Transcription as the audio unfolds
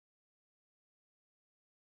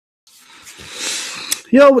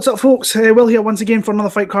Yo, what's up, folks? Will here once again for another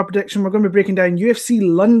fight card prediction. We're going to be breaking down UFC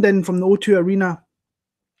London from the O2 Arena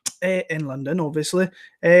in London, obviously,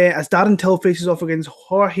 as Darren Till faces off against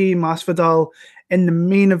Jorge Masvidal in the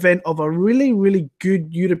main event of a really, really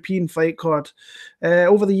good European fight card.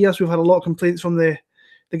 Over the years, we've had a lot of complaints from the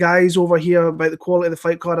guys over here about the quality of the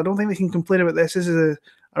fight card. I don't think they can complain about this. This is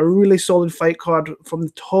a really solid fight card from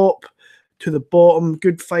the top to the bottom.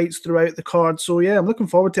 Good fights throughout the card. So, yeah, I'm looking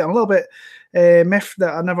forward to it. I'm a little bit miffed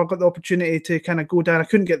that I never got the opportunity to kind of go down. I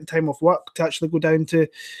couldn't get the time off work to actually go down to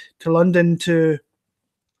London to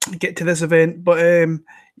get to this event. But,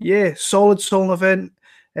 yeah, solid event.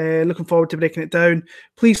 Looking forward to breaking it down.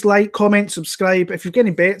 Please like, comment, subscribe. If you've got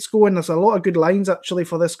any bets going, there's a lot of good lines actually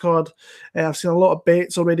for this card. I've seen a lot of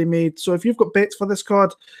bets already made. So if you've got bets for this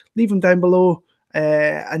card, leave them down below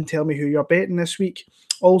and tell me who you're betting this week.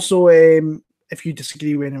 Also, if you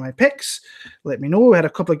disagree with any of my picks, let me know. We had a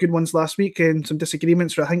couple of good ones last week and some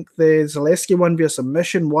disagreements. I think the Zaleski one via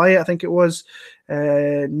submission, Wyatt, I think it was.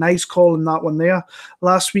 Nice call in that one there.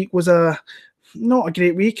 Last week was not a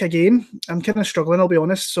great week again. I'm kind of struggling, I'll be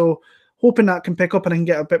honest. So hoping that can pick up and I can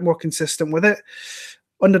get a bit more consistent with it.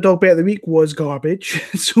 Underdog bet of the week was garbage.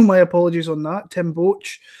 So my apologies on that. Tim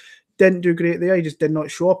Boach didn't do great there. He just did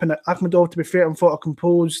not show up. And Akhmedov, to be fair, I thought a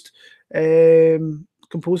composed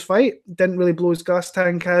fight. Didn't really blow his gas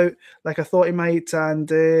tank out like I thought he might, and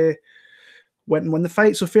went and won the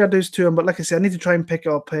fight. So fair dues to him. But like I said, I need to try and pick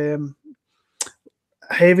up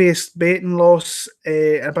heaviest betting loss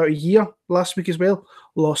in about a year last week as well.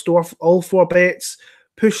 Lost all 4 bets,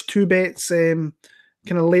 pushed 2 bets kind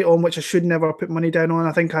of late on, which I should never put money down on.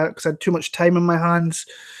 I think because I had too much time in my hands.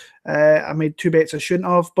 I made 2 bets I shouldn't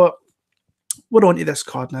have, but we're on to this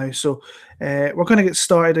card now. So we're going to get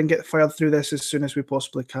started and get fired through this as soon as we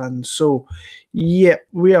possibly can. So, yeah,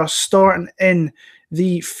 we are starting in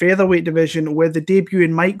the featherweight division with the debut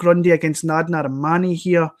in Mike Grundy against Narimani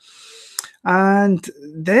here. And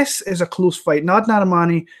this is a close fight.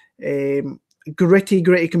 Narimani,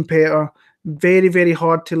 gritty competitor. Very, very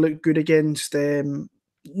hard to look good against.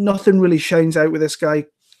 Nothing really shines out with this guy.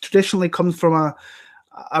 Traditionally comes from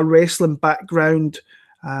a wrestling background.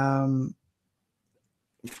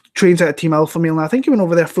 Trains out of Team Alpha Male, and I think he went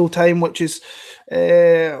over there full time, which is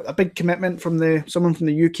a big commitment from someone from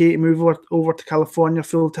the UK to move over to California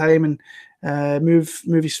full time and move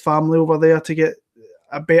his family over there to get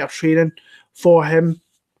a better training for him.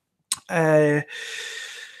 A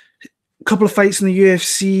couple of fights in the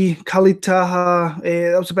UFC. Khalid Taha,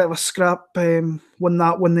 that was a bit of a scrap. Won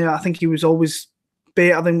that one there. I think he was always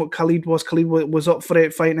better than what Khalid was. Khalid was up for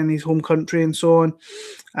it, fighting in his home country and so on.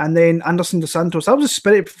 And then Anderson Dos Santos. That was a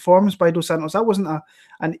spirited performance by Dos Santos. That wasn't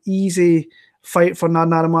an easy fight for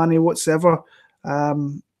Narimani whatsoever.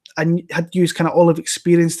 And had used kind of all of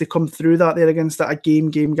experience to come through that there against a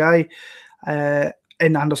game guy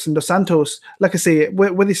in Anderson Dos Santos. Like I say,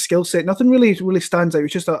 with his skill set, nothing really stands out.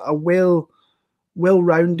 It's just a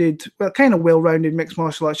well-rounded mixed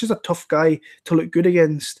martial arts. Just a tough guy to look good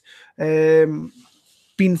against. Been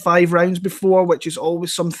 5 rounds before, which is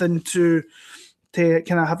always something to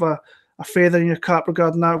kind of have a feather in your cap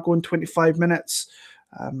regarding that, going 25 minutes.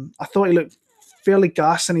 I thought he looked fairly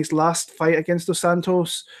gassed in his last fight against Dos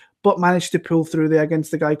Santos, but managed to pull through there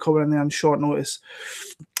against the guy coming in there on short notice.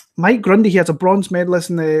 Mike Grundy, he has a bronze medalist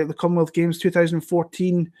in the Commonwealth Games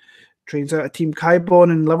 2014, trains out of Team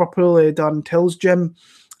Kaibon in Liverpool, Darren Till's gym.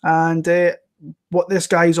 And what this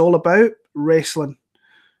guy is all about, wrestling.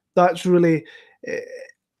 That's really...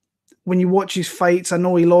 when you watch his fights, I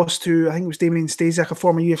know he lost to, I think it was Damien Stasiak, a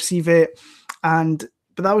former UFC vet, but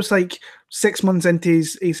that was like 6 months into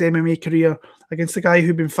his MMA career against a guy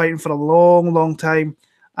who'd been fighting for a long time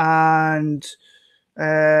and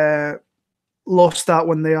lost that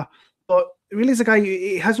one there. But really, as a guy,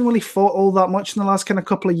 he hasn't really fought all that much in the last kind of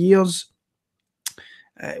couple of years.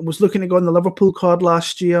 Was looking to go on the Liverpool card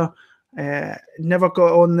last year. Never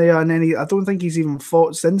got on there, and then I don't think he's even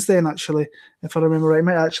fought since then, actually, if I remember right. He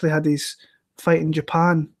might have actually had his fight in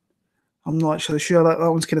Japan. I'm not actually sure. That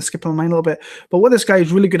one's kind of skipping my mind a little bit. But what this guy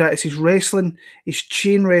is really good at is his wrestling. His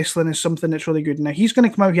chain wrestling is something that's really good. Now, he's going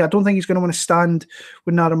to come out here. I don't think he's going to want to stand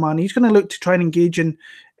with Narimani. He's going to look to try and engage in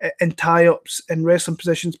tie-ups and wrestling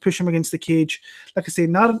positions, push him against the cage. Like I say,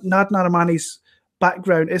 Narimani's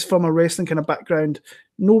background is from a wrestling kind of background,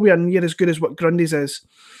 nowhere near as good as what Grundy's is.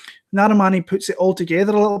 Narimani puts it all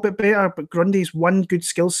together a little bit better, but Grundy's one good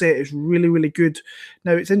skill set is really good.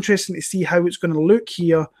 Now, it's interesting to see how it's going to look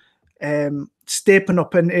here, stepping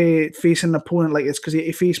up and facing an opponent like this, because he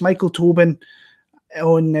faced Michael Tobin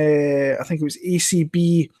on, I think it was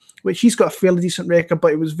ACB, which he's got a fairly decent record,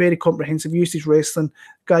 but it was very comprehensive. He used his wrestling.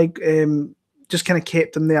 Guy just kind of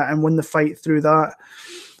kept him there and won the fight through that.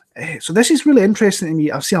 So this is really interesting to me.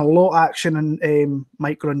 I've seen a lot of action in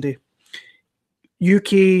Mike Grundy.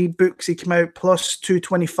 UK books, he came out plus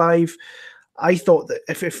 225. I thought that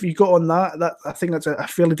if you got on that I think that's a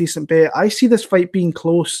fairly decent bet. I see this fight being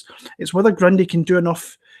close. It's whether Grundy can do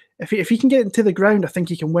enough. If he can get into the ground, I think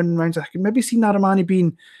he can win rounds. I can maybe see Narimani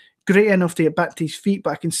being great enough to get back to his feet,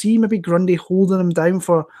 but I can see maybe Grundy holding him down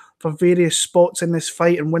for various spots in this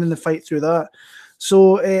fight and winning the fight through that.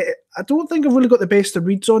 So I don't think I've really got the best of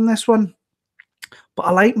reads on this one, but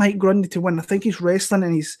I like Mike Grundy to win. I think he's wrestling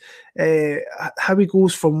and he's how he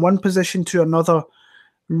goes from one position to another.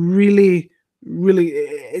 Really,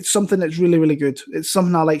 it's something that's really, really good. It's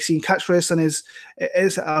something I like seeing. Catch wrestling is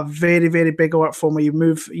a very, very big art form where you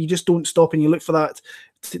move, you just don't stop and you look for that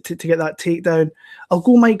to get that takedown. I'll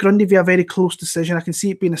go Mike Grundy via a very close decision. I can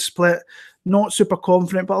see it being a split. Not super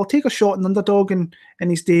confident, but I'll take a shot in underdog in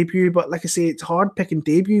his debut. But like I say, it's hard picking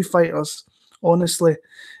debut fighters, honestly.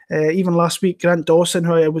 Even last week, Grant Dawson,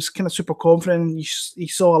 who I was kind of super confident, he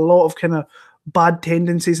saw a lot of kind of bad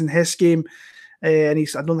tendencies in his game. And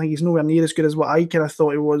I don't think he's nowhere near as good as what I kind of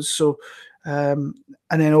thought he was. So, and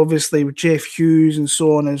then obviously with Jeff Hughes and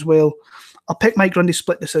so on as well. I'll pick Mike Grundy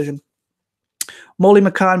split decision. Molly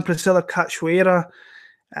McCann, Priscila Cachoeira.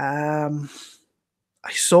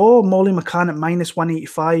 I saw Molly McCann at minus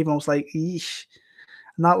 185 and I was like, eesh.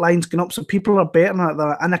 And that line's gone up. So people are betting at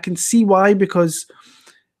that. And I can see why, because,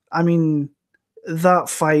 I mean, that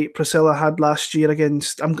fight Priscila had last year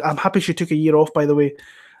against, I'm happy she took a year off, by the way.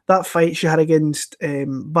 That fight she had against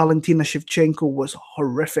Valentina Shevchenko was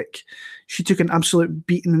horrific. She took an absolute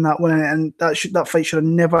beating in that one, and that fight should have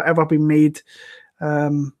never, ever been made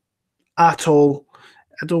at all.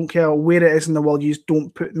 I don't care where it is in the world, you just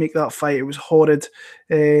don't make that fight. It was horrid.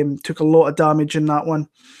 Took a lot of damage in that one.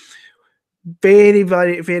 Very,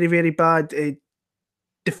 very, very, very bad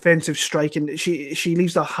defensive striking. She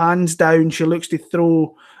leaves her hands down. She looks to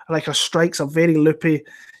throw, like her strikes are very loopy.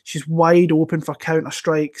 She's wide open for counter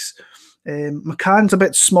strikes. McCann's a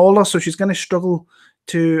bit smaller, so she's going to struggle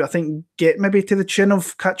to, I think, get maybe to the chin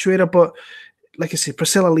of Cachoeira. But like I say,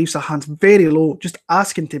 Priscila leaves her hands very low, just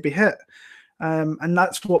asking to be hit. And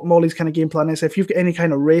that's what Molly's kind of game plan is. If you've got any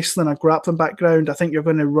kind of wrestling or grappling background, I think you're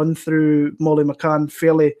going to run through Molly McCann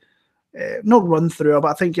fairly, not run through her, but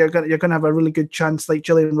I think you're going to have a really good chance, like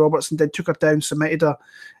Gillian Robertson did. Took her down, submitted her.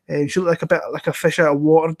 She looked like a bit like a fish out of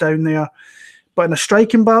water down there. But in a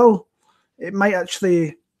striking battle, it might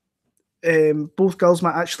actually, both girls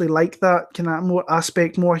might actually like that kind of more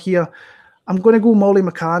aspect more here. I'm going to go Molly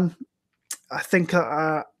McCann. I think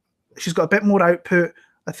she's got a bit more output.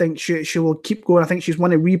 I think she will keep going. I think she's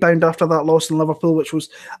won a rebound after that loss in Liverpool, which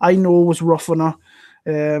I know was rough on her.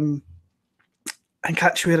 And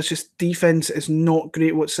Cachoeira's just defense is not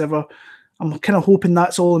great whatsoever. I'm kind of hoping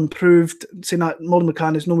that's all improved. Saying that Molly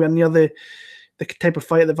McCann is nowhere near the type of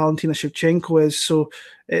fighter that Valentina Shevchenko is, so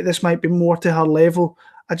this might be more to her level.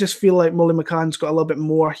 I just feel like Molly McCann's got a little bit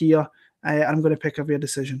more here. I'm going to pick a via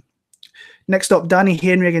decision. Next up, Danny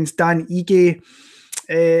Henry against Dan Ige.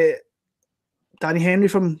 Danny Henry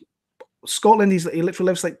from Scotland. He literally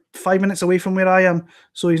lives like 5 minutes away from where I am,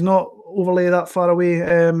 so he's not overly that far away.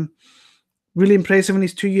 Really impressive in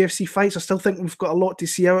his 2 UFC fights. I still think we've got a lot to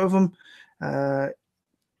see out of him.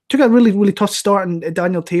 Took a really, really tough start in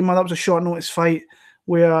Daniel Tamer. That was a short notice fight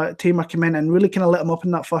where Tamer came in and really kind of lit him up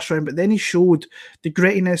in that first round. But then he showed the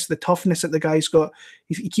grittiness, the toughness that the guy's got.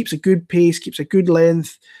 He keeps a good pace, keeps a good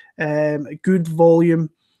length, a good volume.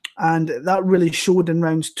 And that really showed in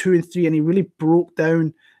rounds 2 and 3. And he really broke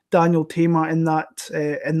down Daniel Tamer in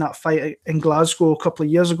that fight in Glasgow a couple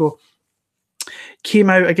of years ago. Came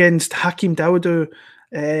out against Hakeem Dawodu.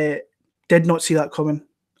 Did not see that coming.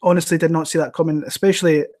 Honestly, did not see that coming,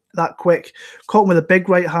 especially that quick. Caught him with a big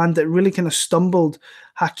right hand that really kind of stumbled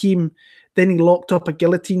Hakeem. Then he locked up a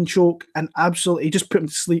guillotine choke and absolutely, he just put him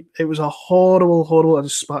to sleep. It was a horrible, I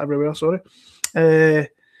just spat everywhere, sorry.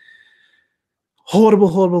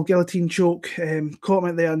 Horrible guillotine choke. Caught him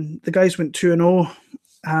out there, and the guys went 2-0.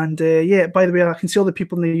 And yeah, by the way, I can see all the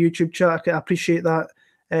people in the YouTube chat. I appreciate that.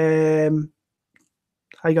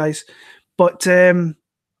 Hi, guys. But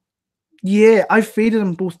yeah, I faded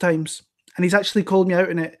him both times. And he's actually called me out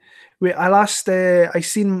in it. I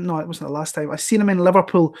seen him, no, it wasn't the last time. I seen him in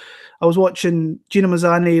Liverpool. I was watching Gina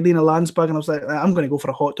Mazzani, Lena Landsberg, and I was like, I'm going to go for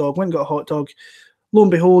a hot dog. Went and got a hot dog. Lo and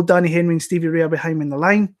behold, Danny Henry and Stevie Ray are behind me in the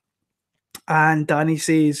line. And Danny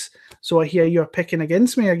says, so I hear you're picking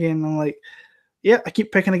against me again. I'm like, yeah, I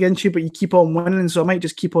keep picking against you, but you keep on winning, so I might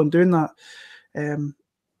just keep on doing that. I'm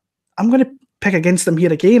going to pick against them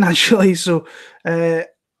here again, actually. So Danny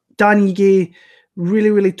Ige,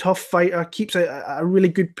 Really, really tough fighter. Keeps a really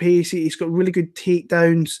good pace. He's got really good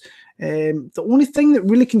takedowns. The only thing that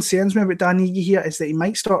really concerns me about Dan Ige here is that he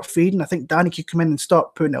might start fading. I think Danny could come in and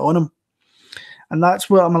start putting it on him. And that's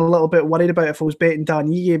what I'm a little bit worried about if I was betting Dan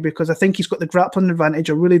Ige, because I think he's got the grappling advantage.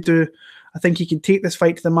 I really do. I think he can take this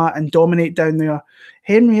fight to the mat and dominate down there.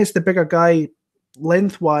 Henry is the bigger guy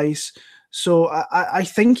lengthwise, so I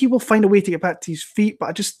think he will find a way to get back to his feet,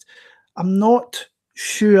 but I'm not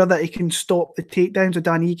sure that he can stop the takedowns of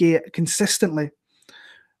Dan Ige consistently.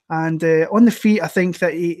 And on the feet, I think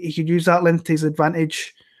that he could use that length to his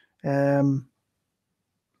advantage. Like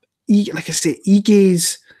I say,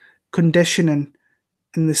 Ige's conditioning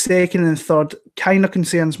in the second and third kind of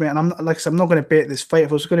concerns me. And I'm not going to bet this fight.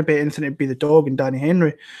 If I was going to bet anything, it'd be the dog and Danny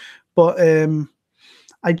Henry. But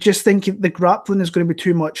I just think the grappling is going to be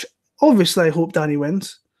too much. Obviously, I hope Danny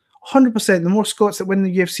wins. 100%. The more Scots that win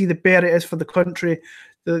the UFC, the better it is for the country.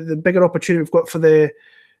 The bigger opportunity we've got for the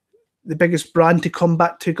biggest brand to come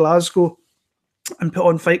back to Glasgow and put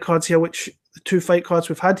on fight cards here, which the 2 fight cards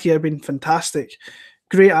we've had here have been fantastic.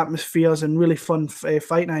 Great atmospheres and really fun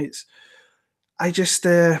fight nights. I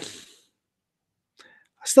still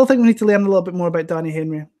think we need to learn a little bit more about Danny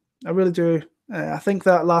Henry. I really do. I think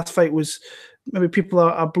that last fight was, maybe people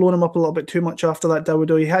are blowing him up a little bit too much after that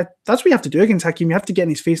Dawodo. That's what you have to do against Hakeem. You have to get in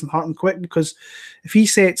his face and heart him quick, because if he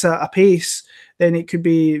sets a pace, then it could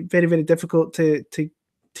be very, very difficult to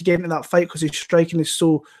get into that fight, because his striking is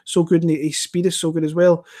so good and his speed is so good as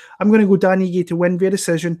well. I'm going to go Dan Ige to win via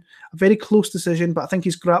decision, a very close decision, but I think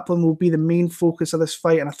his grappling will be the main focus of this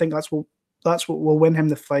fight, and I think that's what will win him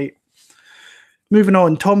the fight. Moving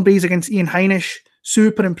on, Tom Breese against Ian Heinisch.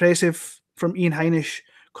 Super impressive from Ian Heinisch,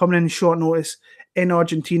 coming in short notice in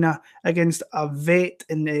Argentina against a vet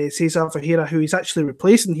in Cesar Ferreira, who he's actually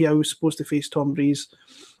replacing here, who's supposed to face Tom Breese.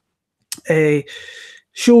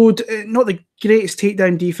 Showed not the greatest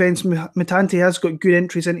takedown defense. Matante has got good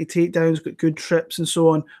entries into takedowns, got good trips and so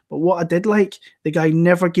on. But what I did like, the guy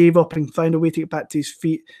never gave up and found a way to get back to his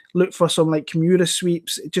feet. Looked for some like Cachoeira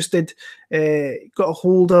sweeps. It just did, got a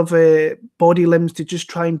hold of body limbs to just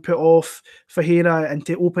try and put off Ferreira and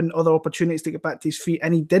to open other opportunities to get back to his feet.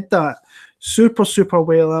 And he did that super, super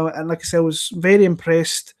well. And like I said, I was very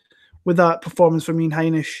impressed with that performance from Ian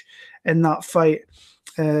Heinisch in that fight.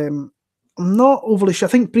 I'm not overly sure.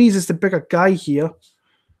 I think Breeze is the bigger guy here.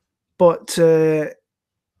 But,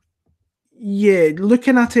 yeah,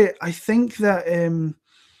 looking at it, I think that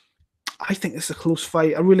I think it's a close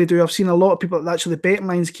fight. I really do. I've seen a lot of people, actually, the betting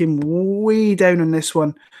lines came way down on this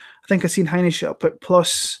one. I think I've seen Heinisch up at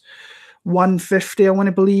plus 150, I want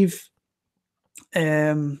to believe.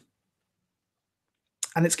 And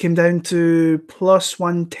it's came down to plus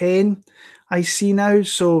 110, I see now.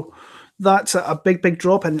 So that's a big, big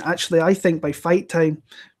drop. And actually, I think by fight time,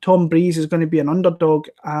 Tom Breese is going to be an underdog.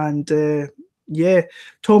 And yeah,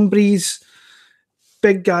 Tom Breese,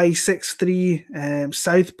 big guy, 6'3",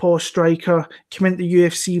 southpaw striker, came into the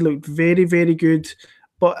UFC, looked very, very good.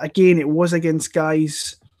 But again, it was against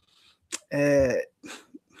guys, I'm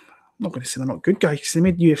not going to say they're not good guys, because they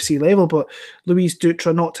made UFC level, but Luis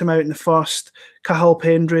Dutra knocked him out in the first. Cathal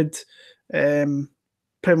Pendred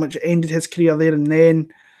pretty much ended his career there and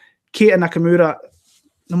then. Keita Nakamura,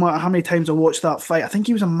 no matter how many times I watched that fight, I think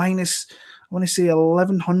he was a minus, I want to say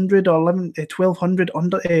 1,100 or 1,200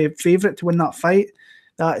 under favourite to win that fight.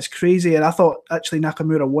 That is crazy. And I thought actually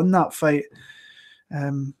Nakamura won that fight.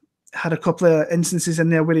 Had a couple of instances in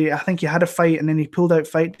there where I think he had a fight and then he pulled out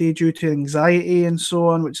fight day due to anxiety and so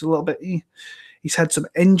on, which is a little bit, he's had some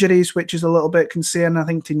injuries, which is a little bit concerning, I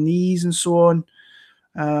think, to knees and so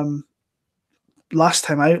on. Last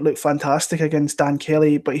time out looked fantastic against Dan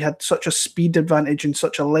Kelly, but he had such a speed advantage and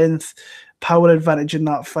such a length, power advantage in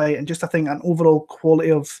that fight, and just I think an overall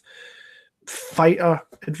quality of fighter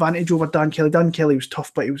advantage over Dan Kelly. Dan Kelly was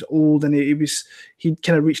tough, but he was old, and he'd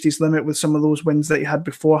kind of reached his limit with some of those wins that he had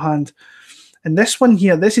beforehand. And this one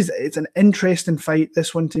here, it's an interesting fight,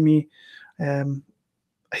 this one to me. I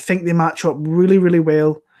think they match up really, really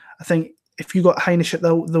well. I think if you got Heinisch at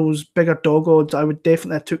those bigger dog odds, I would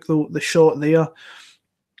definitely have took the shot there.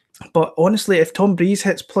 But honestly, if Tom Breese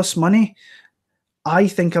hits plus money, I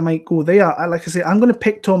think I might go there. Like I say, I'm going to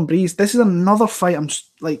pick Tom Breese. This is another fight I'm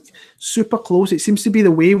like super close. It seems to be the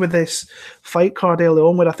way with this fight card early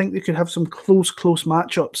on, where I think they could have some close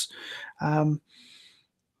matchups.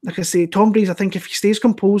 Like I say, Tom Breese, I think if he stays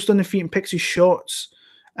composed on the feet and picks his shots,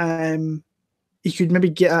 he could maybe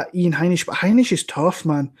get at Ian Heinisch, but Heinisch is tough,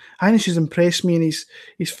 man. Heinisch has impressed me in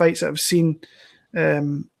his fights that I've seen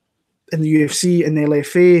in the UFC, in the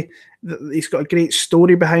LFA. He's got a great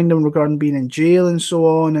story behind him regarding being in jail and so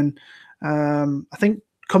on. And I think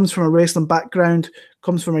comes from a wrestling background,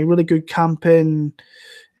 comes from a really good camp in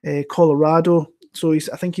Colorado. So I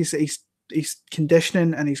think he's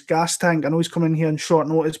conditioning and his gas tank. I know he's coming in here on short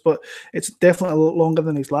notice, but it's definitely a lot longer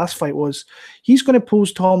than his last fight was. He's going to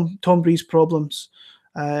pose Tom Breese problems.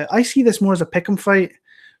 I see this more as a pick'em fight,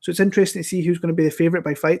 so it's interesting to see who's going to be the favourite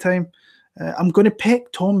by fight time. I'm going to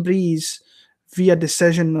pick Tom Breese via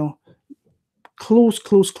decision though. Close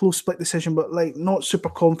split decision, but like not super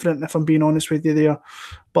confident if I'm being honest with you there.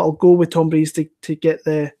 But I'll go with Tom Breese to get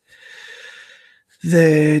the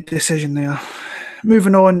decision there.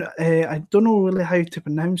 Moving on, I don't know really how to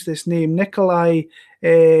pronounce this name. Nicolae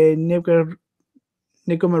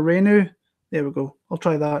Negumereanu. There we go. I'll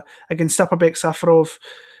try that. Against Saparbeg Safarov.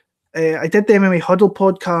 I did the MMA Huddle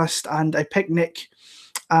podcast and I picked Nick.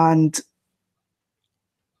 And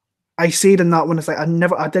I said in that one, it's like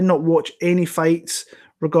I did not watch any fights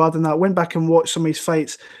regarding that. Went back and watched some of his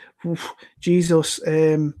fights. Oof, Jesus.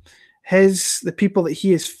 The people that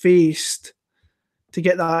he has faced to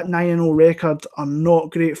get that 9-0 record are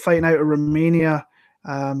not great. Fighting out of Romania.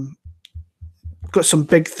 Got some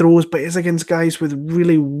big throws, but it's against guys with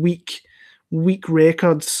really weak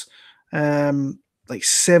records. Like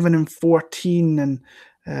 7-14 and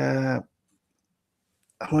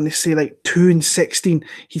I want to say like 2-16.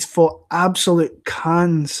 He's fought absolute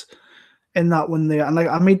cans in that one there. And like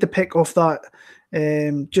I made the pick off that,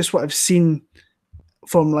 just what I've seen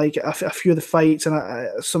from like a few of the fights and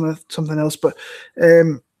something else. But I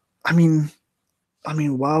mean,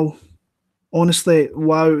 wow. Honestly,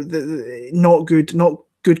 wow. Not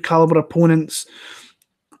good caliber opponents.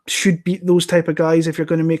 Should beat those type of guys if you're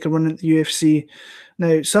going to make a run at the UFC. Now,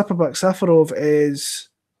 Saparbeg Safarov is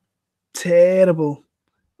terrible.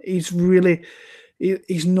 He's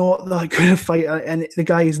not that good a fighter, and the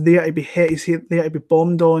guy is there to be hit. He's there to be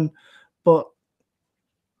bombed on. But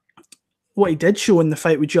what he did show in the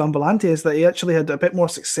fight with Gian Vellante is that he actually had a bit more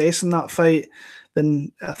success in that fight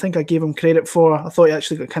than I think I gave him credit for. I thought he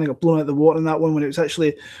actually kind of got blown out of the water in that one when it was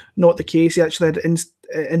actually not the case. He actually had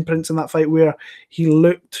imprints in that fight where he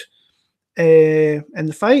looked in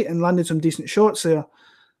the fight and landed some decent shots there.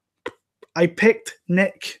 I picked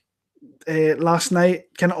Nick last night,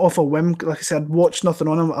 kind of off a whim. Like I said, I'd watched nothing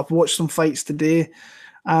on him. I've watched some fights today,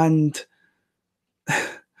 and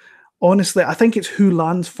honestly, I think it's who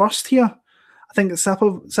lands first here. I think that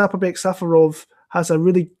Saparbeg Safarov has a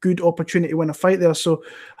really good opportunity to win a fight there. So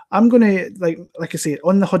I'm going to, like I say,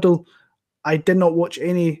 on the huddle, I did not watch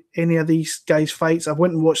any of these guys' fights. I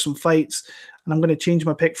went and watched some fights, and I'm going to change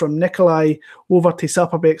my pick from Nicolae over to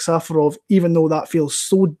Saparbeg Safarov, even though that feels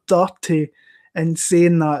so dirty in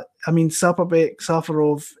saying that. I mean, Saparbeg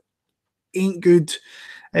Safarov ain't good.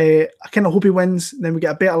 I kind of hope he wins. Then we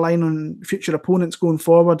get a better line on future opponents going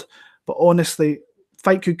forward. But honestly,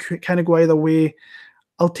 fight could kind of go either way.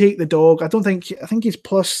 I'll take the dog. I think he's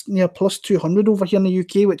near plus 200 over here in the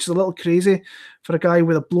UK, which is a little crazy for a guy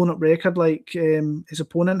with a blown up record like his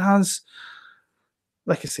opponent has.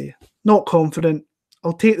 Like I say, not confident.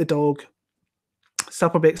 I'll take the dog.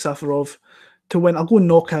 Saparbeg Safarov to win. I'll go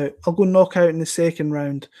knockout. In the second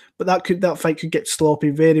round. But that fight could get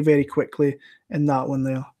sloppy very, very quickly in that one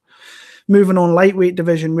there. Moving on, lightweight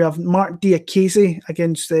division, we have Marc Diakiese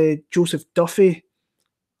against Joseph Duffy.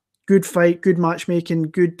 Good fight, good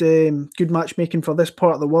matchmaking, good matchmaking for this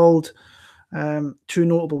part of the world. Two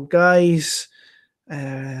notable guys.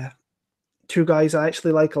 Two guys I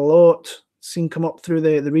actually like a lot. Seen come up through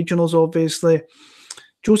the regionals, obviously.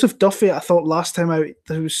 Joseph Duffy, I thought last time out,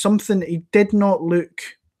 there was something he did not look.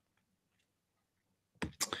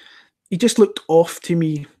 He just looked off to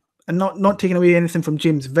me, and not taking away anything from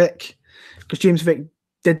James Vick, because James Vick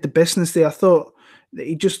did the business there. I thought that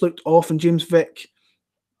he just looked off, and James Vick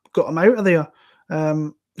got him out of there.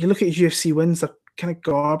 You look at his UFC wins; they're kind of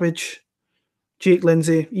garbage. Jake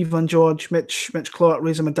Lindsay, Ivan George, Mitch Clark,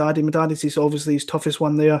 Reza Madadi. Madadi's obviously his toughest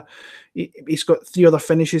one there. He's got 3 other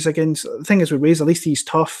finishes against. The thing is with Reza, at least he's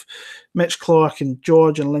tough. Mitch Clark and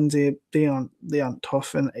George and Lindsay, they aren't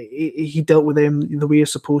tough, and he dealt with them the way you're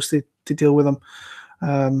supposed to deal with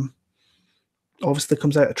them. Obviously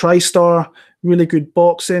comes out a TriStar, really good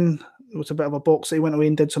boxing. It was a bit of a boxer. He went away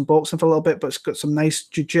and did some boxing for a little bit, but it's got some nice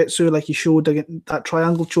jiu-jitsu, like he showed that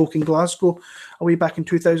triangle choke in Glasgow away back in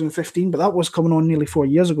 2015. But that was coming on nearly 4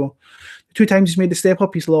 years ago. The 2 times he's made the step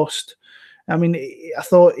up, he's lost. I mean, I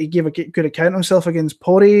thought he gave a good account of himself against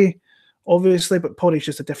Poirier, obviously, but Poirier's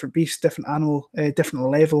just a different beast, different animal, different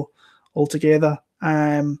level altogether.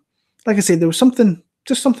 Like I said, there was something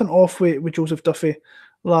off with Joseph Duffy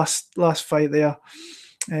last fight there.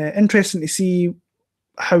 Interesting to see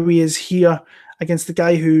how he is here against the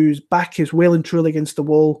guy whose back is well and truly against the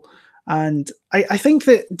wall. And I think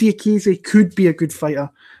that Diakiese could be a good fighter.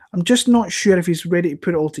 I'm just not sure if he's ready to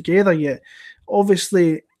put it all together yet.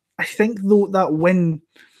 Obviously, I think though that win,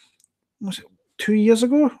 was it 2 years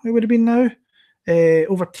ago? It would have been now,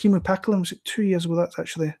 over Teemu Packalén. Was it 2 years ago? That's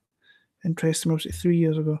actually interesting. Or was it 3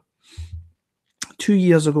 years ago? 2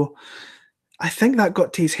 years ago. I think that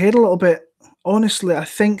got to his head a little bit. Honestly, I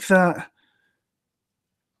think that.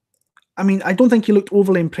 I mean, I don't think he looked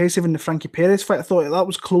overly impressive in the Frankie Perez fight. I thought that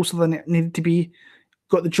was closer than it needed to be.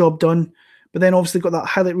 Got the job done. But then obviously got that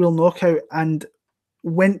highlight reel knockout and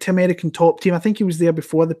went to American Top Team. I think he was there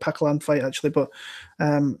before the Packalén fight, actually. But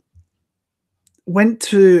went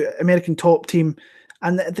to American Top Team.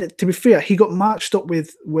 And to be fair, he got matched up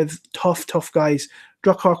with tough guys.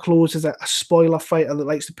 Drucker Close is a spoiler fighter that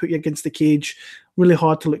likes to put you against the cage. Really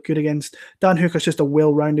hard to look good against. Dan Hooker's just a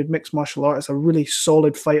well-rounded mixed martial artist, a really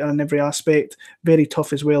solid fighter in every aspect. Very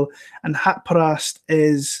tough as well. And Haqparast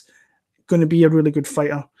is going to be a really good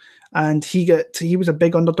fighter. And he was a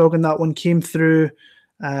big underdog in that one, came through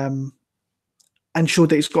and showed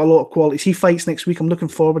that he's got a lot of qualities. He fights next week. I'm looking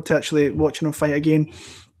forward to actually watching him fight again.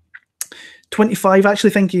 25, I actually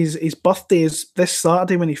think his birthday is this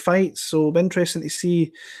Saturday when he fights, so it'll be interesting to see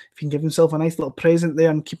if he can give himself a nice little present there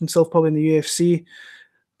and keep himself probably in the UFC.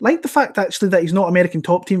 Like the fact actually that he's not American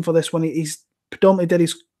Top Team for this one. He's predominantly did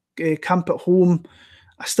his camp at home.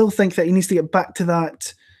 I still think that he needs to get back to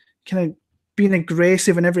that kind of being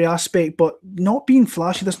aggressive in every aspect, but not being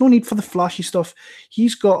flashy. There's no need for the flashy stuff.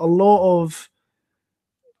 He's got a lot of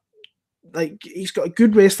he's got a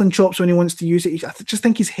good wrestling chops when he wants to use it. I just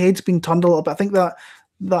think his head's been turned a little bit. I think that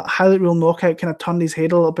highlight reel knockout kind of turned his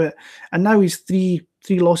head a little bit. And now he's three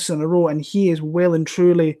losses in a row, and he is well and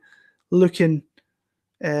truly looking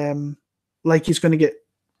like he's going to get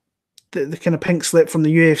the kind of pink slip from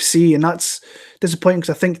the UFC, and that's disappointing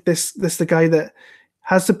because I think this is the guy that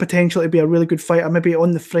has the potential to be a really good fighter, maybe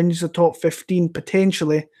on the fringes of top 15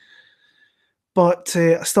 potentially. But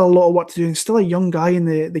still a lot of work to do, and still a young guy in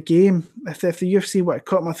the game. If the UFC were to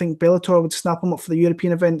cut him, I think Bellator would snap him up for the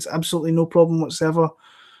European events. Absolutely no problem whatsoever.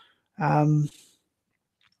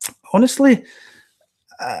 Honestly,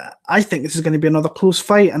 I think this is going to be another close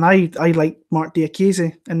fight, and I like Marc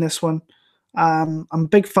Diakiese in this one. I'm a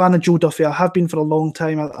big fan of Joe Duffy. I have been for a long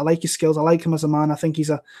time. I like his skills. I like him as a man. I think he's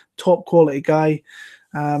a top quality guy.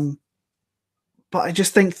 But I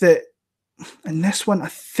just think that in this one, I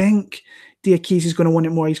think Diakiese is going to want it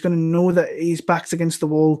more. He's going to know that his back's against the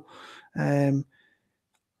wall. I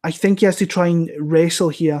think he has to try and wrestle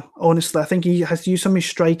here, honestly. I think he has to use some of his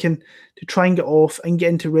striking to try and get off and get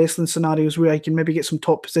into wrestling scenarios where he can maybe get some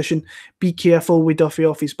top position. Be careful with Duffy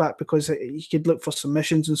off his back because he could look for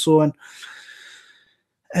submissions and so on.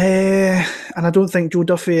 And I don't think Joe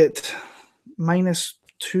Duffy at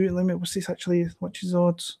 -2 limit. What's this actually? What's his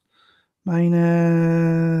odds?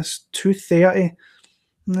 -230.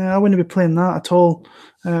 No, I wouldn't be playing that at all.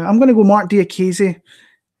 I'm going to go Marc Diakiese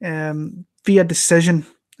via decision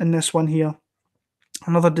in this one here.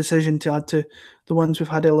 Another decision to add to the ones we've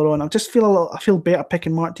had earlier on. I just feel I feel better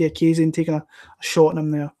picking Marc Diakiese and taking a shot on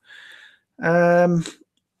him there.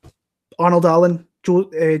 Arnold Allen,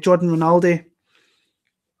 Jordan Rinaldi.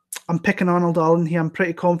 I'm picking Arnold Allen here. I'm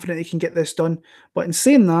pretty confident he can get this done. But in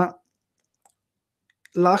saying that,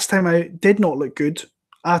 last time out did not look good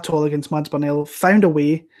at all against Mads Burnell. Found a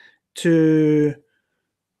way to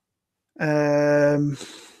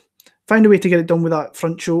get it done with that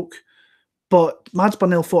front choke. But Mads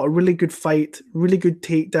Burnell fought a really good fight, really good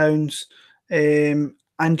takedowns, and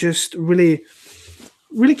just really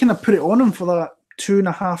kind of put it on him for that two and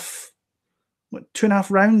a half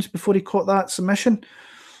rounds before he caught that submission.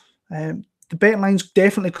 The betting line's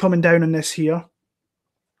definitely coming down on this here.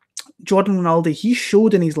 Jordan Rinaldi, he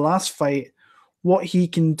showed in his last fight what he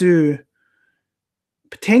can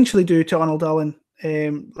potentially do to Arnold Allen,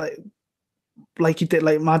 like he did,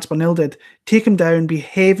 like Mads Burnell did. Take him down, be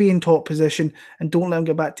heavy in top position, and don't let him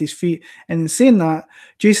get back to his feet. And in saying that,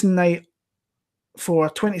 Jason Knight, for a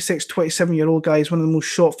 26, 27-year-old guy, is one of the most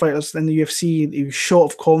shot fighters in the UFC. He was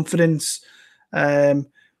short of confidence. Would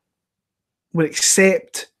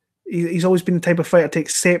accept. He's always been the type of fighter to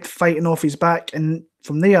accept fighting off his back, and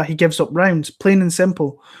from there he gives up rounds, plain and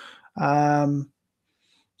simple.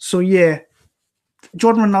 So yeah,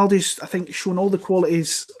 Jordan Rinaldi's, I think, shown all the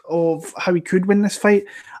qualities of how he could win this fight.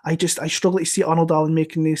 I struggle to see Arnold Allen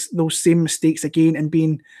making those same mistakes again and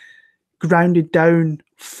being grounded down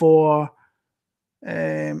for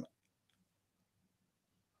 15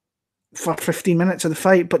 minutes of the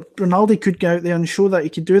fight. But Rinaldi could go out there and show that he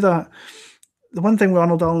could do that. The one thing with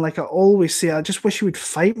Arnold Allen, like I always say, I just wish he would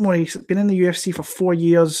fight more. He's been in the UFC for 4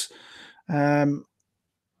 years.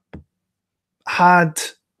 had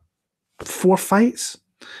 4 fights.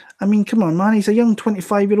 I mean, come on, man. He's a young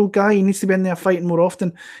 25-year-old guy. He needs to be in there fighting more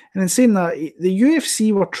often. And in saying that, the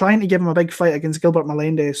UFC were trying to give him a big fight against Gilbert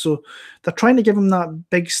Melendez. So they're trying to give him that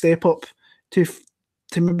big step up to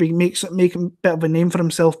maybe make a bit of a name for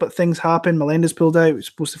himself. But things happen. Melendez pulled out. He was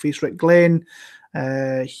supposed to face Rick Glenn.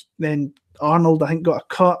 Then Arnold, I think, got a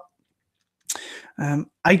cut.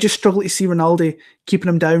 I just struggle to see Rinaldi keeping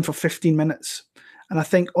him down for 15 minutes. And I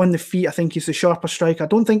think on the feet, I think he's the sharper striker. I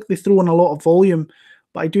don't think they throw in a lot of volume,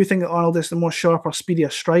 but I do think that Arnold is the more sharper, speedier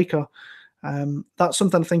striker. That's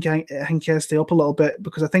something I think he has to up a little bit,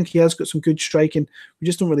 because I think he has got some good striking. We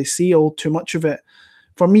just don't really see all too much of it.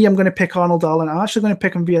 For me, I'm going to pick Arnold Allen. I'm actually going to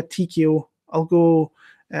pick him via TKO. I'll go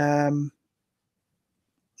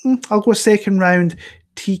second round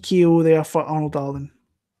TKO there for Arnold Allen.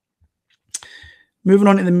 Moving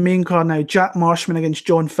on to the main card now, Jack Marshman against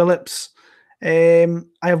John Phillips. I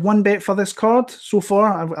have one bet for this card so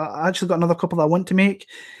far. I've actually got another couple that I want to make,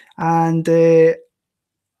 and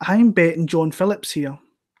I'm betting John Phillips here.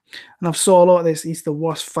 And I've saw a lot of this. He's the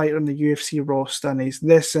worst fighter in the UFC roster, and he's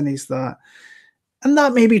this and he's that. And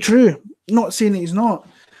that may be true. Not saying that he's not,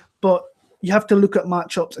 but you have to look at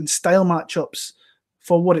matchups and style matchups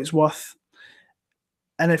for what it's worth.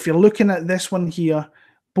 And if you're looking at this one here,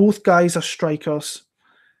 both guys are strikers.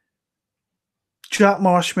 Jack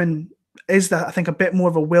Marshman is, I think, a bit more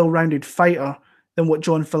of a well-rounded fighter than what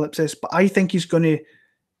John Phillips is, but I think he's going to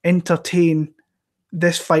entertain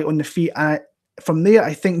this fight on the feet. From there,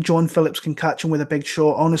 I think John Phillips can catch him with a big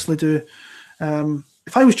shot. Honestly, do.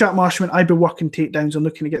 If I was Jack Marshman, I'd be working takedowns and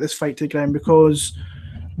looking to get this fight to the ground, because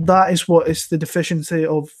that is what is the deficiency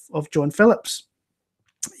of John Phillips.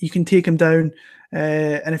 You can take him down,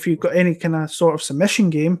 and if you've got any kind of sort of submission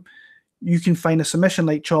game, you can find a submission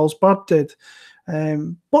like Charles Byrd did.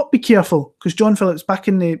 But be careful, because John Phillips, back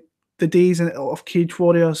in the days of Cage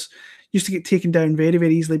Warriors, used to get taken down very,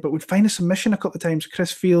 very easily, but would find a submission a couple of times.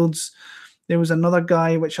 Chris Fields, there was another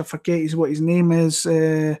guy, which I forget what his name is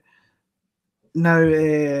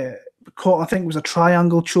now, caught, I think it was a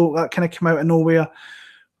triangle choke that kind of came out of nowhere.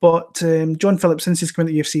 But John Phillips, since he's come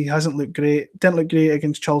into the UFC, hasn't looked great. Didn't look great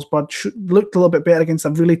against Charles Byrd. Looked a little bit better against a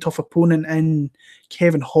really tough opponent in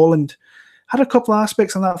Kevin Holland. Had a couple of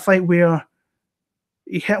aspects in that fight where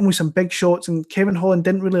he hit him with some big shots, and Kevin Holland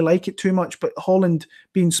didn't really like it too much, but Holland,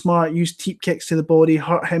 being smart, used teep kicks to the body,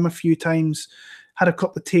 hurt him a few times, had a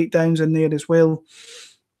couple of takedowns in there as well.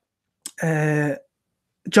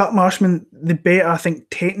 Jack Marshman, the better, I think,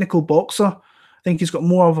 technical boxer. I think he's got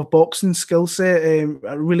more of a boxing skill set,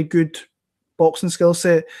 a really good boxing skill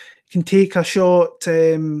set. Can take a shot,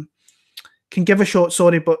 can give a shot,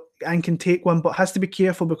 and can take one, but has to be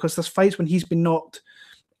careful, because there's fights when he's been knocked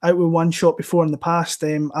out with one shot before in the past.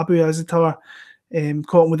 Abu Azatar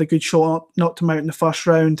caught him with a good shot, knocked him out in the first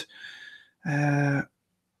round.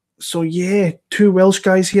 So yeah, two Welsh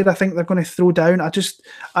guys here. I think they're going to throw down.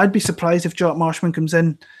 I'd be surprised if Jack Marshman comes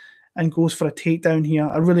in and goes for a takedown here.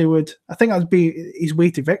 I really would. I think that'd be his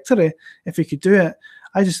way to victory if he could do it.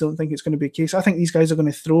 I just don't think it's going to be the case. I think these guys are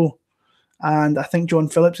going to throw, and I think John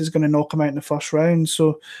Phillips is going to knock him out in the first round.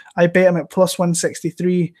 So I bet him at plus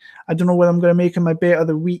 163. I don't know whether I'm going to make him my bet of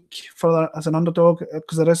the week as an underdog,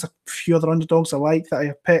 because there is a few other underdogs I like that I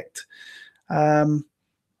have picked.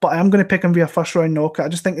 But I am going to pick him via first round knockout. I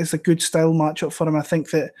just think it's a good style matchup for him. I think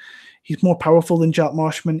that he's more powerful than Jack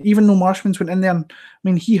Marshman, even though Marshman's went in there. And, I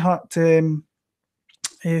mean, he hurt, who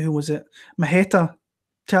was it? Maheta,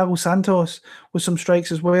 Thiago Santos, with some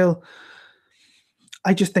strikes as well.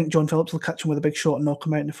 I just think John Phillips will catch him with a big shot and knock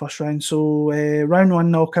him out in the first round. So round one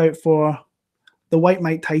knockout for the White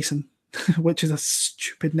Mike Tyson, which is a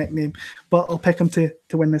stupid nickname, but I'll pick him to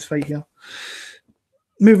win this fight here.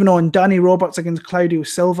 Moving on, Danny Roberts against Claudio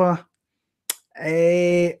Silva.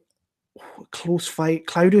 Close fight.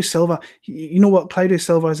 Claudio Silva, you know what? Claudio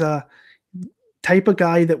Silva is a type of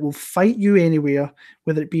guy that will fight you anywhere,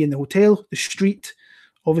 whether it be in the hotel, the street,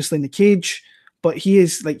 obviously in the cage. But he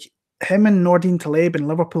is like, him and Nordine Taleb in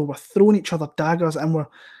Liverpool were throwing each other daggers and were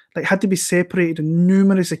like, had to be separated on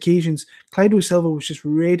numerous occasions. Claudio Silva was just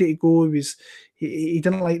ready to go. He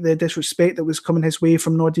didn't like the disrespect that was coming his way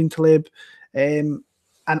from Nordine Taleb.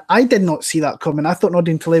 And I did not see that coming. I thought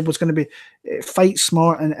Nordine Taleb was going to be fight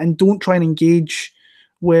smart and don't try and engage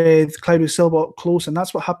with Claudio Silva up close. And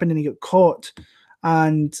that's what happened, and he got caught.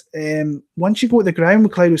 And once you go to the ground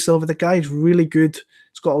with Claudio Silva, the guy is really good.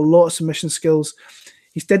 He's got a lot of submission skills.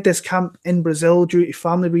 He's did this camp in Brazil due to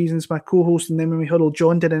family reasons. My co-host in the MMA Huddle,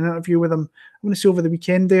 John, did an interview with him, I'm going to say over the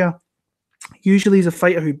weekend there. Usually he's a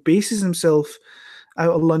fighter who bases himself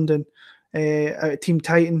out of London, out of Team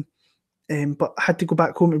Titan. but I had to go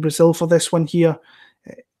back home to Brazil for this one here.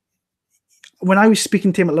 When I was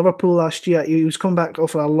speaking to him at Liverpool last year, he was coming back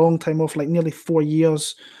off a long time off, like nearly 4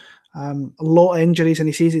 years. A lot of injuries, and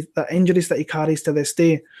he says that injuries that he carries to this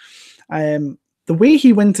day. The way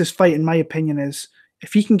he wins this fight, in my opinion, is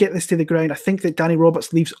if he can get this to the ground, I think that Danny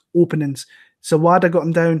Roberts leaves openings. Zawada got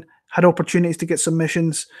him down, had opportunities to get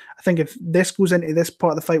submissions. I think if this goes into this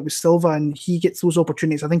part of the fight with Silva and he gets those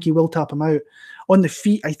opportunities, I think he will tap him out. On the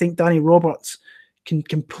feet, I think Danny Roberts can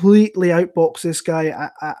completely outbox this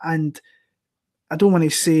guy, and I don't want to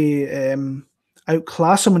say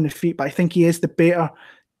outclass him on the feet, but I think he is the better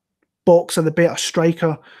boxer, the better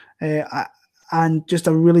striker, and just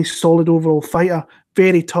a really solid overall fighter.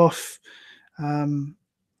 Very tough. A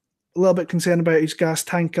little bit concerned about his gas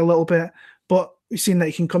tank a little bit, but we've seen that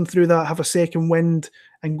he can come through that, have a second wind,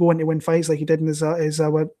 and go on to win fights like he did in his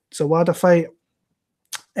Zawada fight.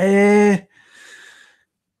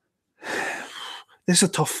 This is a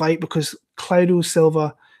tough fight because Claudio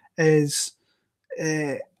Silva is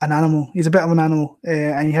an animal. He's a bit of an animal,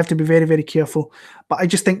 and you have to be very, very careful. But I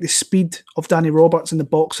just think the speed of Danny Roberts and the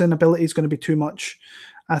boxing ability is going to be too much.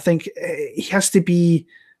 I think he has to be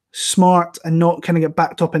smart and not kind of get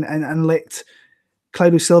backed up and let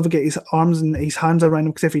Claudio Silva get his arms and his hands around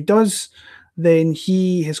him, because if he does, then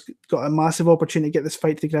he has got a massive opportunity to get this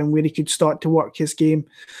fight to the ground where he could start to work his game.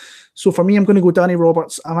 So for me, I'm going to go Danny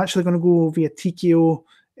Roberts. I'm actually going to go via TKO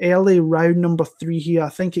early, round number 3 here. I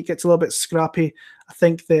think it gets a little bit scrappy. I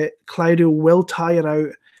think that Claudio will tire out,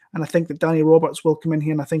 and I think that Danny Roberts will come in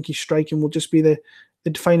here, and I think his striking will just be the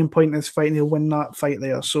defining point in this fight, and he'll win that fight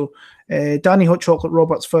there. So Danny Hot Chocolate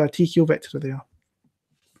Roberts for a TKO victory there.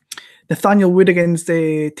 Nathaniel Wood against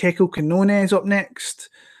Teco Quinonez up next.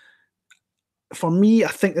 For me, I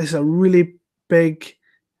think this is a really big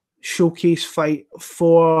showcase fight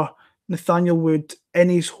for Nathaniel Wood in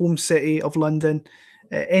his home city of London.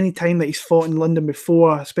 Any time that he's fought in London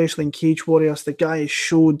before, especially in Cage Warriors, the guy has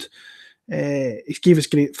showed he gave us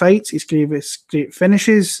great fights, he's gave us great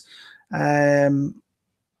finishes, and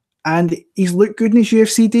he's looked good in his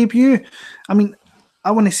UFC debut. I mean,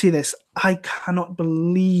 I want to say this. I cannot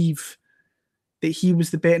believe that he was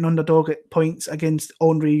the betting underdog at points against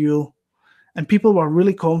Andre Ewell. And people were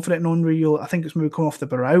really confident in Andre Ewell. I think it's maybe coming off the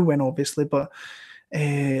Barrow win, obviously, but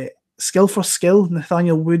skill for skill,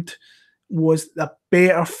 Nathaniel Wood was a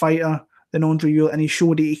better fighter than Andre Ewell, and he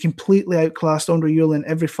showed it. He completely outclassed Andre Ewell in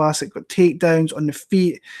every facet. Got takedowns on the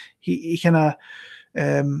feet. He kind of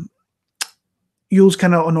Ewell's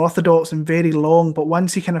kind of unorthodox and very long, but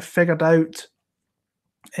once he kind of figured out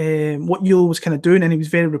what Ewell was kind of doing, and he was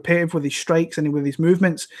very repetitive with his strikes and with his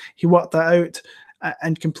movements, he worked that out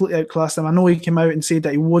and completely outclassed him. I know he came out and said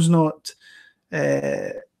that he was not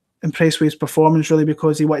impressed with his performance really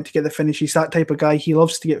because he wanted to get the finish. He's that type of guy. He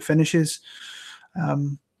loves to get finishes.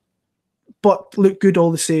 But looked good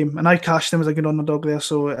all the same. And I cashed him as a good underdog there.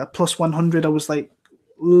 So at plus 100, I was like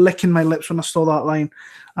licking my lips when I saw that line.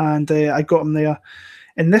 And I got him there.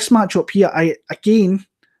 In this matchup here, I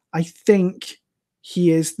think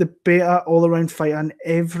he is the better all-around fighter in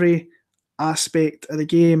every aspect of the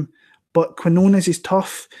game. But Quinonez is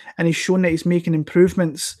tough, and he's shown that he's making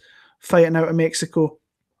improvements fighting out of Mexico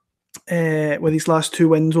with his last 2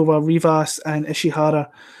 wins over Rivas and Ishihara.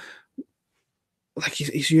 Like his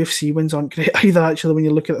UFC wins aren't great either, actually, when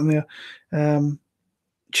you look at them there.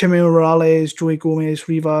 Chimio Morales, Joey Gomez,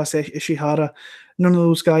 Rivas, Ishihara, none of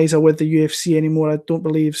those guys are with the UFC anymore, I don't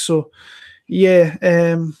believe. So,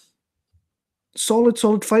 yeah,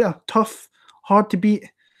 solid fighter, tough, hard to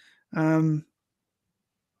beat,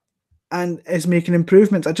 and is making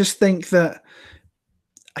improvements. I just think that,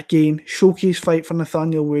 again, showcase fight for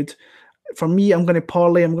Nathaniel Wood. For me, I'm going to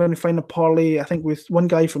parlay. I'm going to find a parlay, I think, with one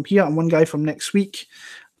guy from here and one guy from next week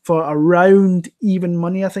for around even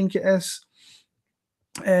money, I think it is.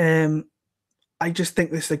 I just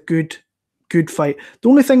think this is a good fight. The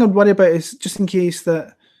only thing I'd worry about is just in case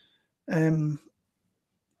that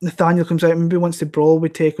Nathaniel comes out and maybe wants to brawl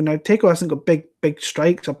with Teco. Now, Teco hasn't got big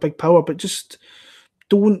strikes or big power, but just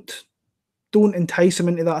don't entice him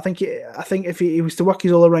into that. I think if he was to work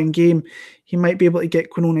his all-around game, he might be able to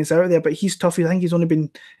get Quinonez out of there, but he's tough. I think he's only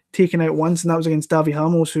been taken out once, and that was against Davy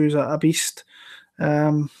Ramos, who's a beast.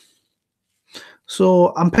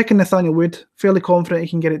 So I'm picking Nathaniel Wood. Fairly confident he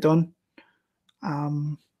can get it done.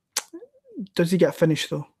 Does he get a finish,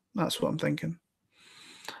 though? That's what I'm thinking.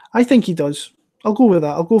 I think he does. I'll go with that.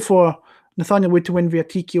 I'll go for Nathaniel Wood to win via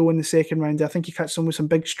TKO in the second round. I think he catches him with some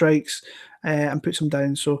big strikes and puts him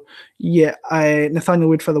down. So, yeah, Nathaniel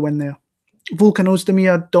Wood for the win there. Volkan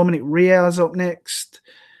Oezdemir, Dominick Reyes up next.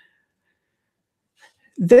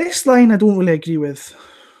 This line I don't really agree with.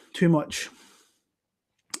 too much.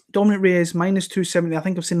 Dominick Reyes, minus 270. I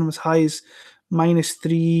think I've seen him as high as minus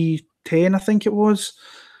 310, I think it was.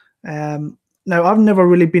 Now, I've never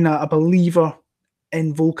really been a believer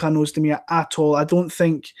in Volkan Oezdemir at all. I don't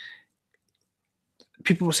think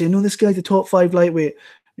people will say, no, this guy's the top 5 lightweight.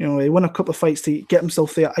 He won a couple of fights to get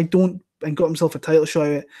himself there. And got himself a title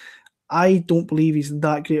shot. I don't believe he's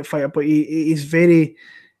that great a fighter, but he's very,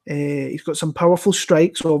 he's got some powerful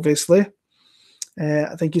strikes, obviously.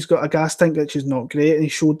 I think he's got a gas tank, which is not great, and he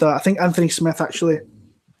showed that. I think Anthony Smith actually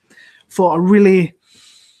fought a really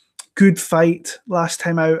good fight last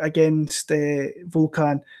time out against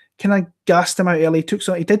Volkan. Kind of gassed him out early.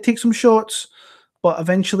 He did take some shots, but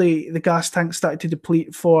eventually the gas tank started to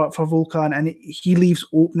deplete for Volkan, and he leaves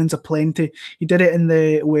openings aplenty. He did it in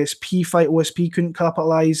the OSP fight. OSP couldn't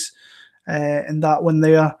capitalise in that one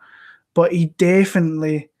there, but he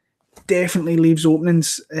definitely leaves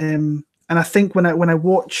openings. And I think when I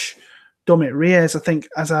watch Dominick Reyes, I think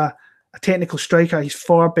as a technical striker, he's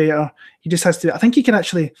far better. He just has to. I think he can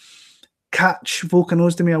actually catch Volkan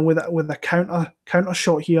Oezdemir with a counter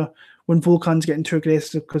shot here when Volkan's getting too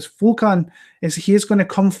aggressive, because Volkan is going to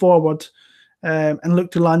come forward and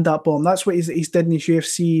look to land that bomb. That's what he's did in his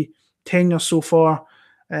UFC tenure so far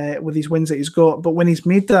with his wins that he's got. But when he's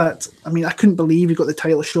made that, I mean, I couldn't believe he got the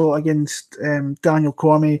title shot against Daniel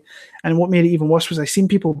Cormier. And what made it even worse was I seen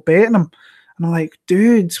people betting him. And I'm like,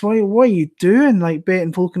 dudes, what are you doing? Like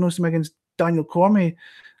betting Volkan Oezdemir against Daniel Cormier.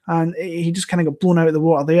 And he just kind of got blown out of the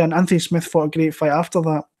water there. And Anthony Smith fought a great fight after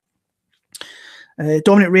that.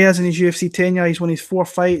 Dominick Reyes in his UFC tenure, he's won his 4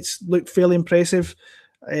 fights, looked fairly impressive.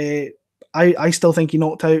 I still think he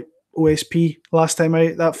knocked out OSP last time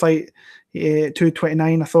out. That fight,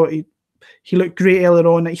 229, I thought he looked great earlier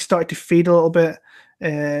on. He started to fade a little bit,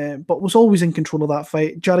 but was always in control of that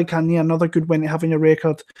fight. Jared Cannonier, another good win to have in your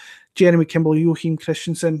record. Jeremy Kimball, Joachim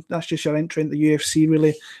Christensen, that's just your entry into the UFC,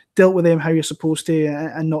 really. Dealt with them how you're supposed to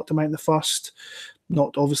and knocked them out in the first.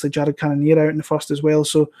 Knocked, obviously, Jared Cannonier out in the first as well.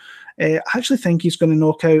 So I actually think he's going to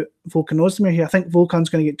knock out Volkan Oezdemir here. I think Volkan's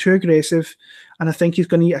going to get too aggressive, and I think he's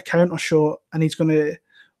going to eat a counter shot, and he's going to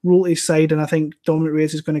roll to his side, and I think Dominick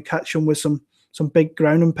Reyes is going to catch him with some big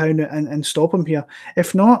ground and pound and stop him here.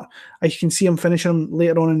 If not, I can see him finishing him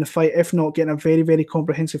later on in the fight. If not, getting a very, very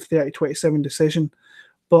comprehensive 30-27 decision.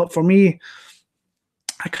 But for me,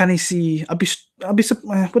 I kind of see. Would I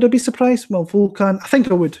be surprised? Well, Volkan, I think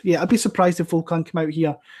I would. Yeah, I'd be surprised if Volkan come out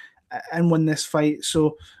here and win this fight.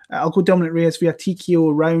 So I'll go Dominick Reyes via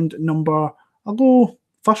TKO round number. I'll go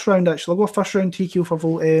first round actually. I'll go first round TKO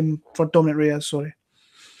for Dominick Reyes. Sorry.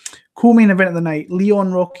 Co-main event of the night: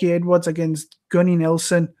 Leon Rocky Edwards against Gunny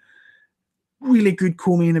Nelson. Really good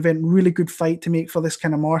co-main event. Really good fight to make for this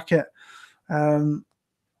kind of market. Leon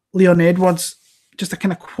Edwards, just a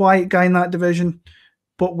kind of quiet guy in that division,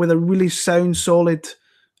 but with a really sound, solid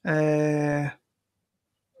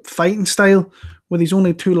fighting style. With his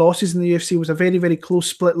only 2 losses in the UFC, was a very, very close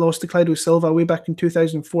split loss to Claudio Silva way back in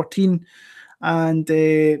 2014, and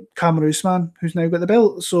Kamaru Usman, who's now got the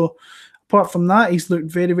belt. So apart from that, he's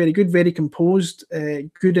looked very, very good, very composed,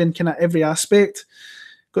 good in kind of every aspect.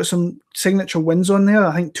 Got some signature wins on there.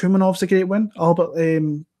 I think Tumanov's a great win.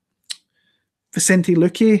 Vicente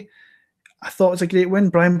Luque, I thought was a great win.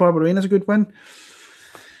 Brian Barberena's a good win.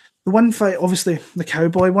 The one fight, obviously, the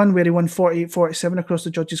Cowboy one, where he won 48-47 across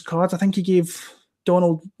the judges' cards. I think he gave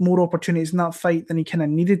Donald more opportunities in that fight than he kind of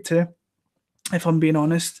needed to, if I'm being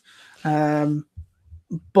honest.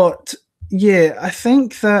 But, yeah, I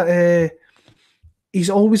think that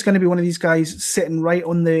he's always going to be one of these guys sitting right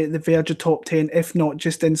on the verge of top 10, if not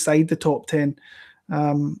just inside the top 10.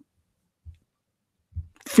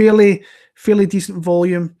 Fairly decent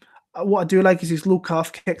volume. What I do like is his low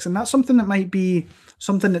calf kicks, and that's something that might be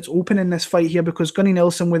something that's open in this fight here, because Gunny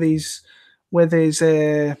Nelson with his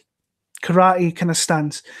karate kind of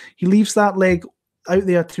stance, he leaves that leg out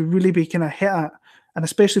there to really be kind of hit at, and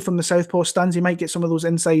especially from the southpaw stance, he might get some of those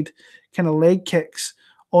inside kind of leg kicks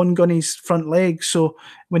on Gunny's front leg. So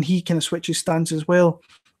when he kind of switches stance as well,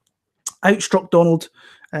 outstruck Donald,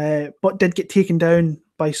 but did get taken down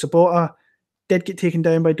by Sabota, did get taken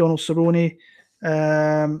down by Donald Cerrone,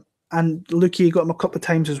 and Luque got him a couple of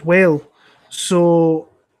times as well. So,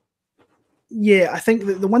 yeah, I think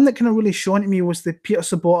the one that kind of really shone to me was the Peter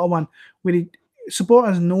Sabota one, where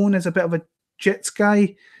Sabota is known as a bit of a jits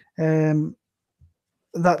guy.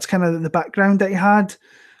 That's kind of the background that he had.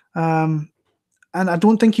 And I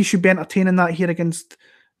don't think he should be entertaining that here against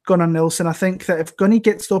Gunnar Nelson. I think that if Gunny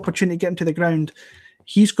gets the opportunity to get him to the ground,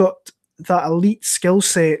 he's got that elite skill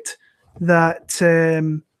set that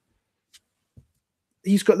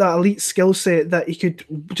he could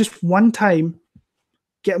just one time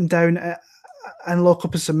get him down and lock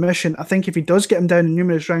up a submission. I think if he does get him down in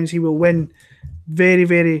numerous rounds, he will win very,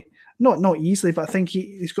 very, not easily, but I think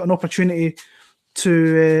he's got an opportunity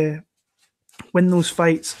to win those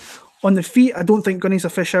fights. On the feet, I don't think Gunny's a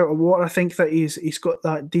fish out of water. I think that he's got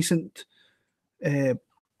that decent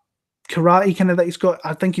karate kind of that he's got.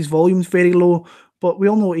 I think his volume's very low, but we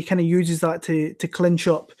all know he kind of uses that to clinch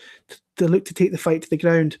up, to look to take the fight to the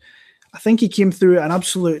ground. I think he came through an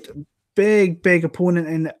absolute big opponent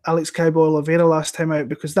in Alex Cowboy Oliveira last time out,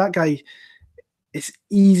 because that guy is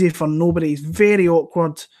easy for nobody. He's very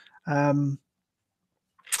awkward to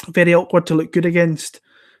look good against.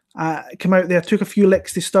 Come out there, took a few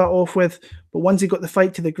licks to start off with, but once he got the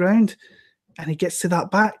fight to the ground and he gets to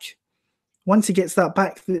that back, once he gets that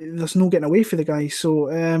back, there's no getting away for the guy. So,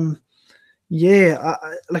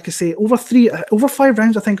 like I say, over 5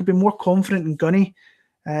 rounds, I think I'd be more confident in Gunny.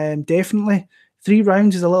 Definitely. 3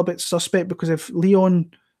 rounds is a little bit suspect, because if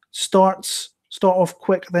Leon start off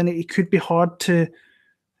quick, then it could be hard to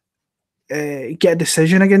get a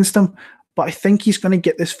decision against him. But I think he's going to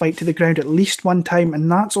get this fight to the ground at least one time, and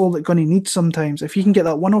that's all that Gunny needs sometimes. If he can get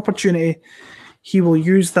that one opportunity, he will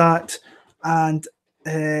use that, and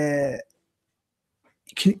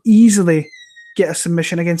can easily get a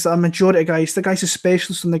submission against a majority of guys. The guy's a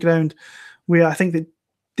specialist on the ground, where I think that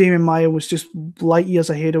Damian Maia was just light years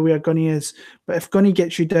ahead of where Gunny is. But if Gunny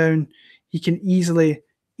gets you down, he can easily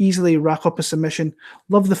rack up a submission.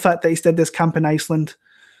 Love the fact that he's did this camp in Iceland,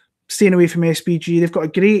 staying away from SBG. They've got a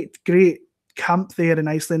great camp there in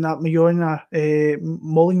Iceland, that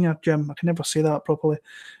Molina gym. I can never say that properly.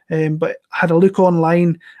 But I had a look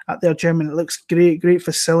online at their gym, and it looks great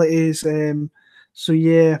facilities. So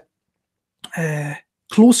yeah,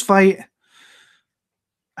 close fight.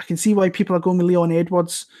 I can see why people are going with Leon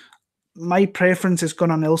Edwards. My preference is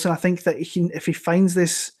Gunnar Nelson. I think that if he finds a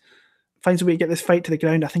way to get this fight to the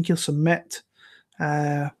ground, I think he'll submit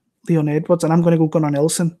Leon Edwards, and I'm going to go Gunnar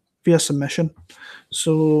Nelson via submission.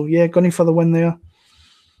 So yeah, Gunny for the win there.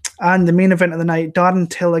 And the main event of the night, Darren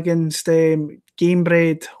Till against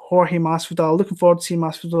Gamebred Jorge Masvidal. Looking forward to seeing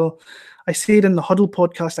Masvidal. I said in the Huddle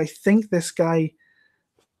podcast, I think this guy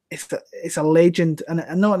is a legend, and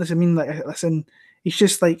not as I mean like listen, he's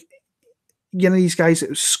just like, you know, these guys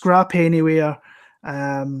that scrap anywhere,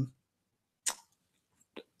 the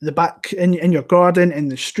back in your garden, in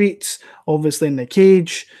the streets, obviously in the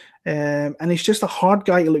cage, and he's just a hard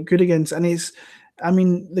guy to look good against. And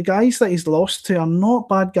the guys that he's lost to are not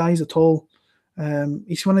bad guys at all.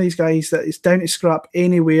 He's one of these guys that is down to scrap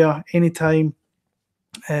anywhere, anytime.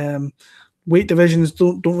 Weight divisions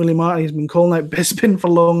don't really matter. He's been calling out Bisping for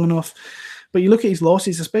long enough. But you look at his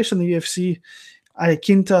losses, especially in the UFC.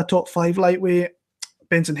 Quinta, top 5 lightweight.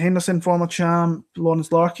 Benson Henderson, former champ.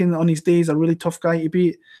 Lawrence Larkin, on his days, a really tough guy to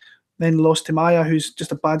beat. Then lost to Maia, who's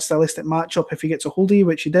just a bad stylistic matchup if he gets a holdie,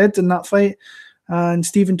 which he did in that fight. And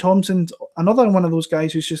Stephen Thompson, another one of those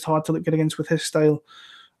guys who's just hard to look good against with his style.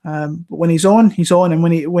 But when he's on, he's on. And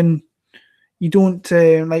when you don't,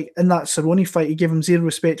 like in that Cerrone fight, he gave him zero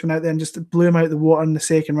respect, went out there and just blew him out of the water in the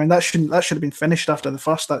second round. That should have been finished after the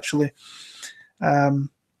first, actually.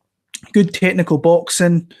 Good technical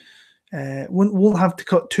boxing. Won't have to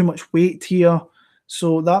cut too much weight here.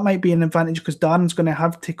 So that might be an advantage, because Darren's going to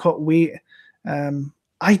have to cut weight.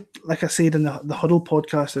 Like I said in the Huddle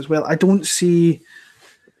podcast as well, I don't see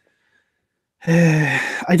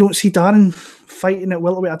Darren fighting at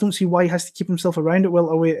welterweight. I don't see why he has to keep himself around at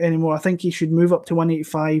welterweight anymore. I think he should move up to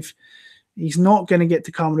 185. He's not going to get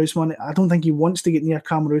to Kamaru Usman. I don't think he wants to get near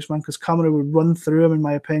Kamaru Usman, because Kamaru would run through him, in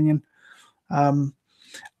my opinion. And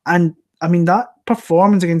I mean, that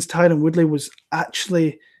performance against Tyron Woodley was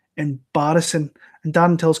actually embarrassing. And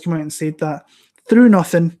Darren Till's come out and said that through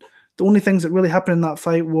nothing. The only things that really happened in that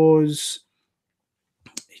fight was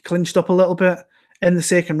he clinched up a little bit in the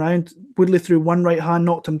second round. Woodley threw one right hand,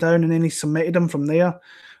 knocked him down, and then he submitted him from there.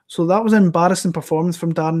 So that was an embarrassing performance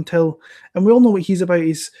from Darren Till. And we all know what he's about.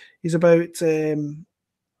 He's about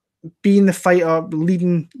being the fighter,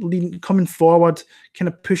 leading, coming forward, kind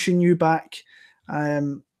of pushing you back.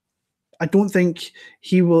 I don't think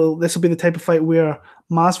this will be the type of fight where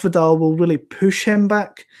Masvidal will really push him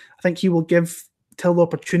back. I think he will give Till the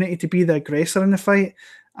opportunity to be the aggressor in the fight,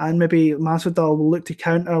 and maybe Masvidal will look to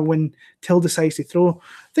counter when Till decides to throw.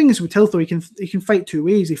 The thing is with Till, though, he can fight two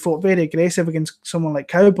ways. He fought very aggressive against someone like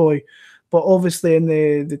Cowboy, but obviously in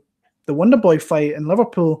the Wonderboy fight in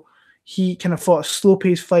Liverpool, he kind of fought a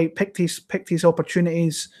slow-paced fight, picked his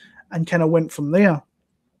opportunities, and kind of went from there.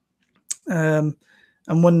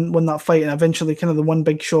 And won that fight, and eventually kind of the one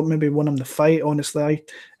big shot maybe won him the fight, honestly.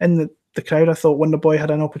 In the crowd, I thought Wonderboy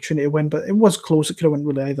had an opportunity to win, but it was close. It could have went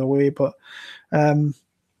really either way. But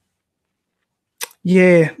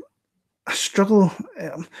Yeah, I struggle.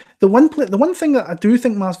 The one thing that I do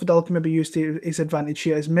think Masvidal can maybe use to his advantage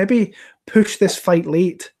here is maybe push this fight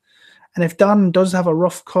late. And if Dan does have a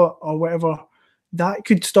rough cut or whatever, that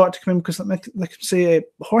could start to come in because, like say,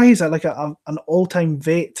 Jorge's like an all-time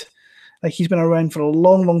vet. Like he's been around for a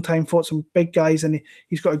long, long time, fought some big guys, and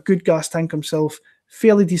he's got a good gas tank himself,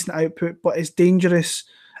 fairly decent output, but is dangerous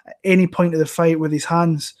at any point of the fight with his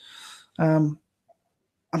hands. I'm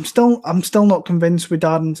still not convinced with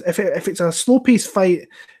Darren's. If it's a slow-paced fight,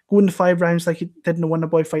 going to 5 rounds like he did in the Wonder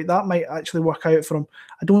Boy fight, that might actually work out for him.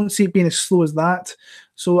 I don't see it being as slow as that.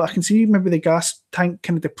 So I can see maybe the gas tank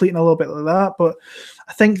kind of depleting a little bit like that. But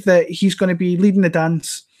I think that he's going to be leading the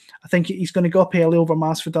dance. I think he's going to go up early over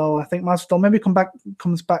Masvidal. I think Masvidal maybe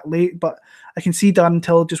comes back late, but I can see Darren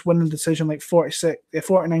Till just winning the decision like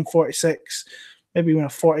 49-46, maybe win a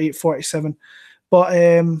 48-47. But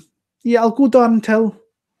yeah, I'll go Darren Till.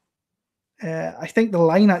 I think the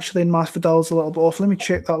line actually in Masvidal is a little bit off. Let me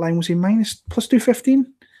check that line. Was he plus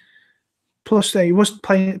 215? He was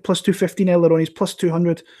playing plus 215 earlier on. He's plus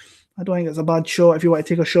 200. I don't think it's a bad shot if you want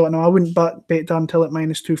to take a shot. No, I wouldn't bet Darren Till at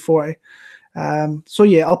minus 240. So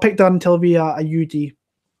yeah, I'll pick Darren Till via a UD.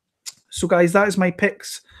 So guys, that is my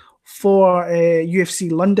picks for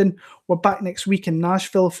UFC London. We're back next week in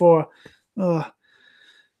Nashville for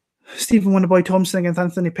Stephen Wonderboy Thompson against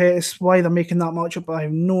Anthony Pettis. Why they're making that matchup, I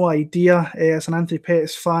have no idea. As an Anthony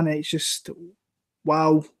Pettis fan, it's just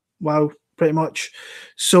wow, pretty much.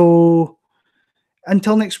 So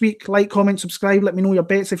until next week, like, comment, subscribe. Let me know your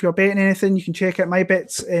bets. If you're betting anything, you can check out my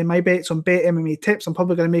bets on Bet MMA Tips. I'm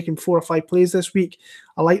probably going to make him 4 or 5 plays this week.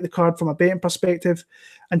 I like the card from a betting perspective.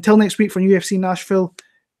 Until next week for UFC Nashville,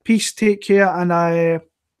 peace, take care, and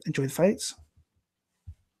enjoy the fights.